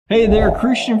Hey there,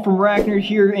 Christian from RackNerd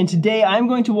here, and today I'm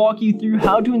going to walk you through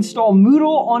how to install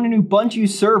Moodle on an Ubuntu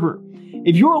server.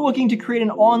 If you're looking to create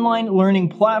an online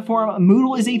learning platform,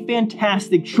 Moodle is a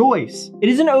fantastic choice. It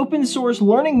is an open source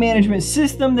learning management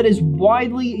system that is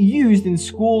widely used in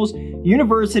schools,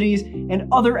 universities, and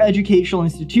other educational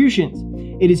institutions.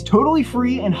 It is totally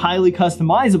free and highly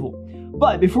customizable.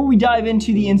 But before we dive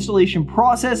into the installation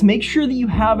process, make sure that you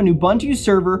have an Ubuntu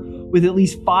server with at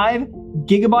least 5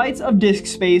 gigabytes of disk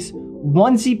space,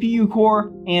 1 CPU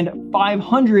core, and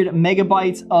 500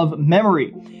 megabytes of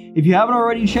memory. If you haven't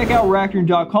already, check out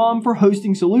RackNerd.com for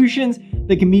hosting solutions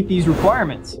that can meet these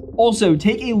requirements. Also,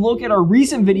 take a look at our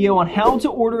recent video on how to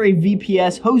order a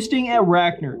VPS hosting at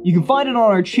RackNerd. You can find it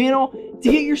on our channel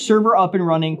to get your server up and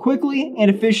running quickly and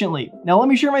efficiently. Now let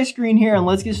me share my screen here and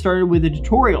let's get started with the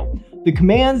tutorial. The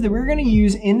commands that we're going to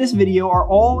use in this video are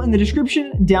all in the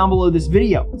description down below this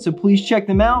video, so please check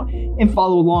them out and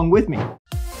follow along with me.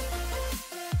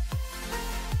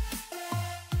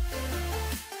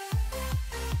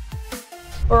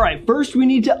 Alright, first we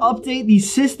need to update the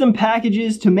system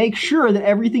packages to make sure that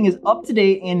everything is up to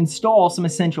date and install some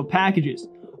essential packages.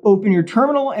 Open your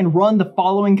terminal and run the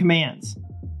following commands.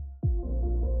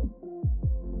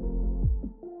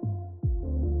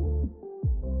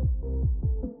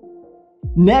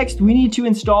 Next, we need to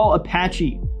install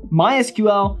Apache,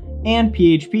 MySQL, and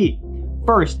PHP.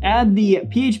 First, add the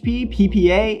PHP,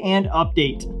 PPA, and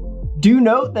update. Do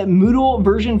note that Moodle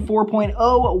version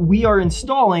 4.0 we are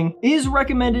installing is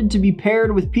recommended to be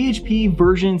paired with PHP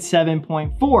version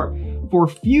 7.4. For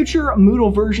future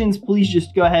Moodle versions, please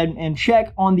just go ahead and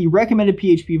check on the recommended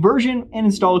PHP version and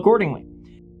install accordingly.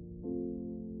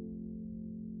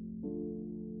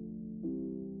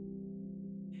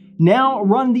 Now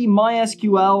run the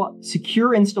MySQL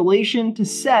secure installation to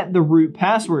set the root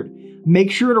password.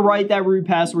 Make sure to write that root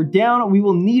password down. We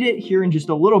will need it here in just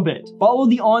a little bit. Follow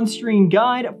the on-screen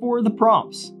guide for the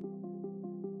prompts.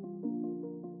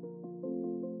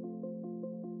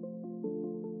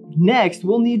 Next,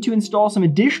 we'll need to install some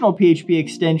additional PHP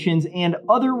extensions and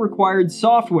other required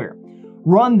software.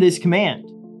 Run this command.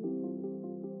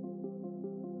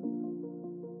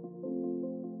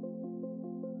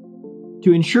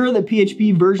 To ensure that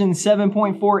PHP version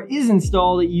 7.4 is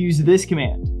installed, use this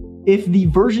command. If the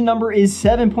version number is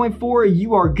 7.4,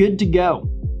 you are good to go.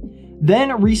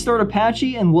 Then restart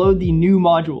Apache and load the new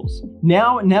modules.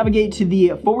 Now navigate to the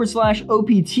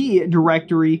 /opt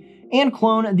directory and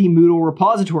clone the Moodle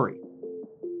repository.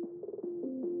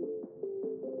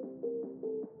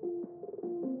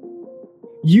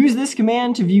 Use this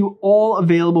command to view all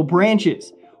available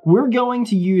branches. We're going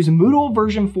to use Moodle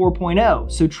version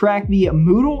 4.0, so track the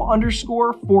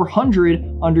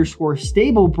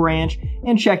Moodle_400_stable branch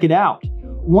and check it out.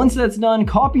 Once that's done,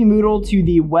 copy Moodle to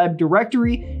the web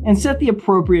directory and set the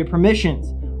appropriate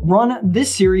permissions. Run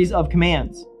this series of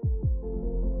commands.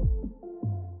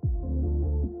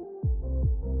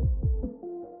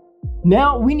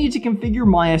 Now we need to configure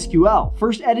MySQL.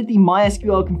 First, edit the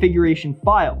MySQL configuration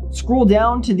file. Scroll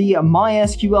down to the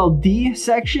MySQLD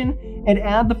section and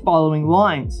add the following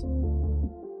lines.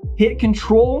 Hit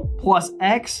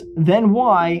Ctrl+X, then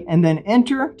Y, and then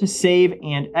Enter to save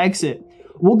and exit.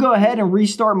 We'll go ahead and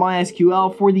restart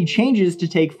MySQL for the changes to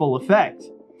take full effect.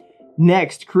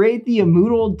 Next, create the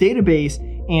Moodle database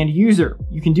and user.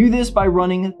 You can do this by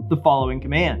running the following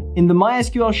command. In the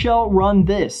MySQL shell, run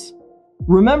this.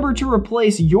 Remember to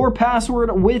replace your password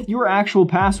with your actual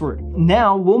password.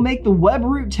 Now we'll make the web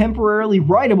root temporarily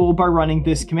writable by running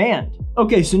this command.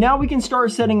 Okay, so now we can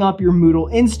start setting up your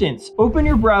Moodle instance. Open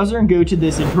your browser and go to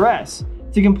this address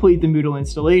to complete the Moodle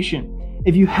installation.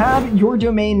 If you have your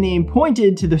domain name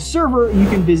pointed to the server, you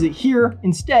can visit here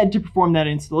instead to perform that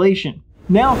installation.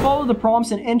 Now follow the prompts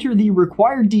and enter the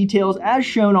required details as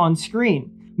shown on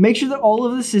screen. Make sure that all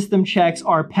of the system checks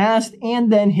are passed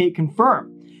and then hit confirm.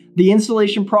 The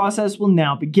installation process will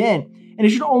now begin, and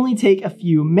it should only take a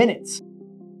few minutes.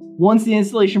 Once the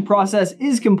installation process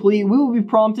is complete, we will be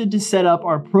prompted to set up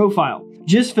our profile.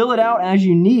 Just fill it out as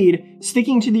you need,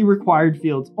 sticking to the required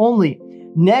fields only.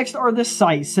 Next are the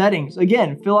site settings.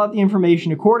 Again, fill out the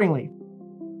information accordingly.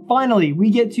 Finally, we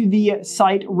get to the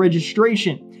site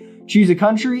registration. Choose a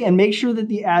country and make sure that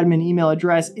the admin email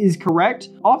address is correct.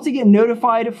 Opt to get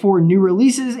notified for new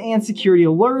releases and security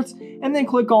alerts, and then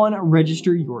click on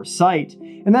Register Your Site.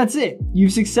 And that's it.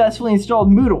 You've successfully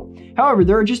installed Moodle. However,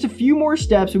 there are just a few more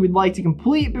steps that we'd like to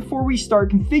complete before we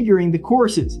start configuring the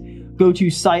courses. Go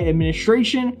to Site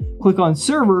Administration, click on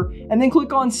Server, and then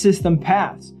click on System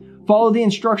Paths. Follow the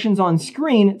instructions on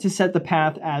screen to set the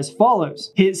path as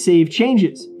follows. Hit Save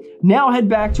Changes. Now head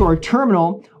back to our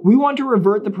terminal. We want to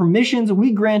revert the permissions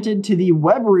we granted to the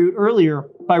web root earlier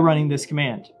by running this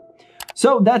command.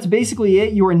 So that's basically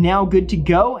it. You are now good to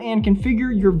go and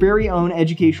configure your very own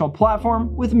educational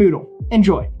platform with Moodle.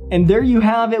 Enjoy. And there you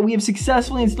have it. We have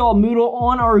successfully installed Moodle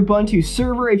on our Ubuntu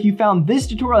server. If you found this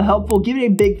tutorial helpful, give it a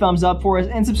big thumbs up for us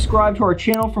and subscribe to our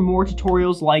channel for more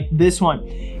tutorials like this one.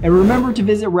 And remember to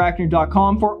visit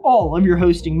RackNerd.com for all of your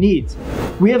hosting needs.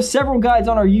 We have several guides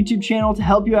on our YouTube channel to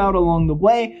help you out along the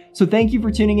way. So thank you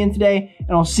for tuning in today,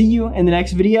 and I'll see you in the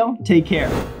next video. Take care.